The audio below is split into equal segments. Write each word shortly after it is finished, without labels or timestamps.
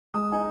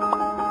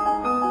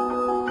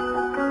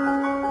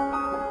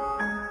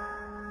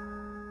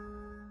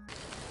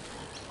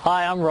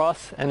Hi, I'm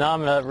Ross and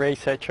I'm a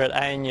researcher at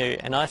ANU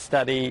and I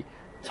study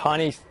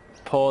tiny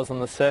pores on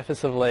the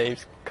surface of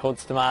leaves called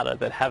stomata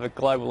that have a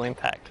global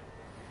impact.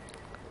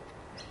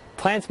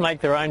 Plants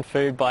make their own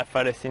food by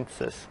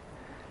photosynthesis.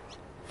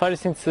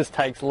 Photosynthesis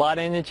takes light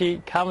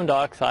energy, carbon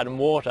dioxide and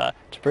water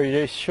to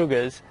produce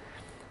sugars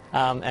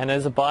and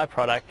as a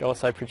byproduct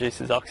also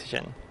produces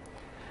oxygen.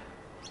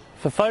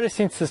 For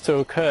photosynthesis to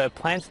occur,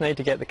 plants need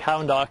to get the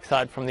carbon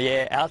dioxide from the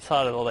air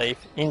outside of the leaf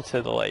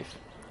into the leaf,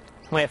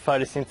 where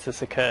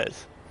photosynthesis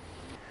occurs.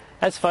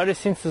 As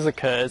photosynthesis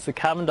occurs, the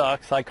carbon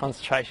dioxide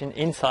concentration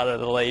inside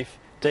of the leaf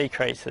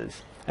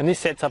decreases, and this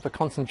sets up a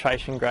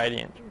concentration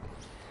gradient.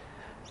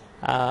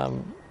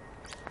 Carbon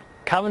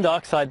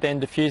dioxide then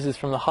diffuses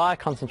from the higher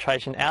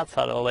concentration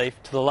outside of the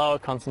leaf to the lower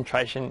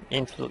concentration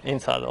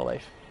inside of the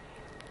leaf.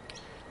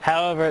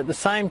 However, at the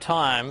same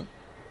time,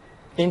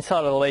 inside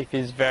of the leaf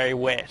is very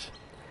wet,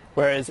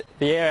 whereas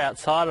the air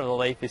outside of the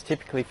leaf is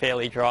typically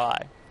fairly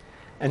dry.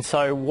 And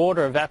so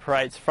water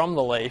evaporates from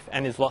the leaf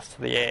and is lost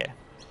to the air.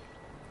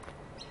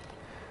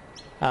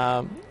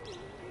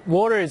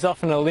 Water is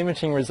often a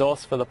limiting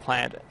resource for the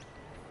plant,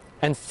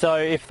 and so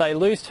if they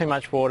lose too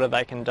much water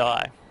they can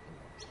die.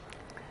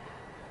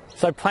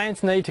 So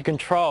plants need to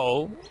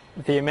control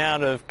the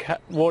amount of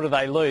water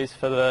they lose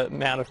for the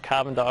amount of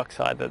carbon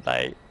dioxide that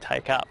they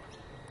take up.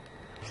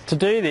 To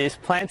do this,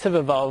 plants have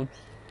evolved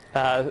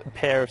a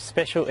pair of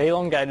special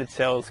elongated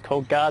cells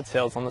called guard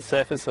cells on the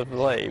surface of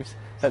the leaves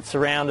that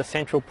surround a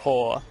central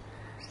pore,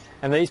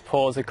 and these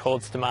pores are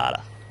called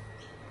stomata.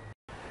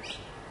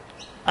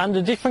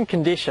 Under different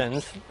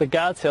conditions, the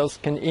guard cells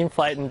can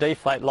inflate and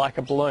deflate like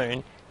a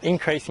balloon,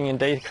 increasing and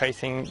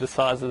decreasing the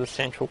size of the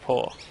central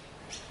pore.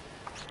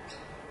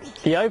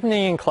 The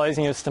opening and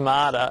closing of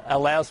stomata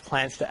allows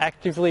plants to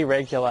actively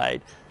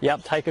regulate the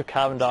uptake of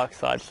carbon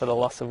dioxide for the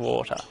loss of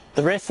water.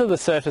 The rest of the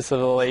surface of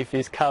the leaf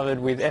is covered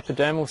with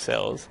epidermal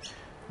cells,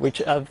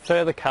 which are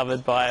further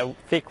covered by a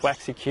thick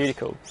waxy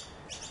cuticle.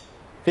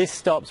 This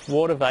stops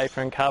water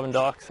vapour and carbon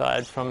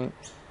dioxide from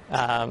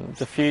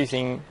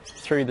diffusing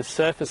through the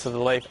surface of the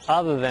leaf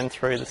other than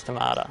through the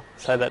stomata,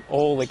 so that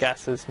all the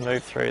gases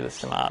move through the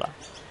stomata.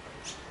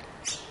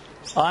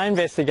 I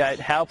investigate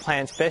how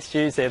plants best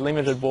use their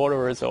limited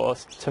water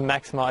resource to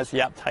maximise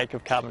the uptake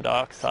of carbon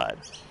dioxide.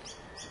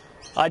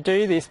 I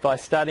do this by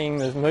studying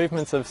the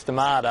movements of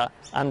stomata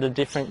under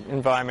different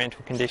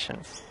environmental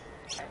conditions.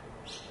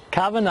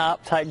 Carbon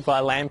uptake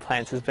by land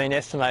plants has been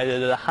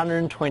estimated at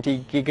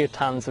 120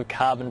 gigatons of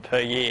carbon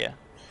per year,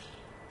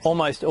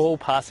 almost all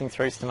passing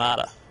through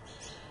stomata.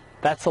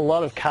 That's a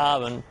lot of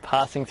carbon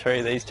passing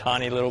through these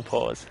tiny little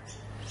pores.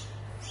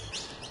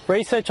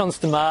 Research on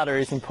stomata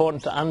is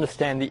important to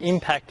understand the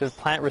impact of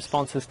plant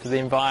responses to the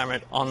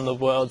environment on the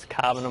world's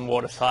carbon and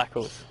water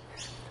cycles,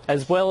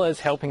 as well as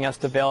helping us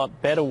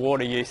develop better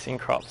water use in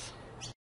crops.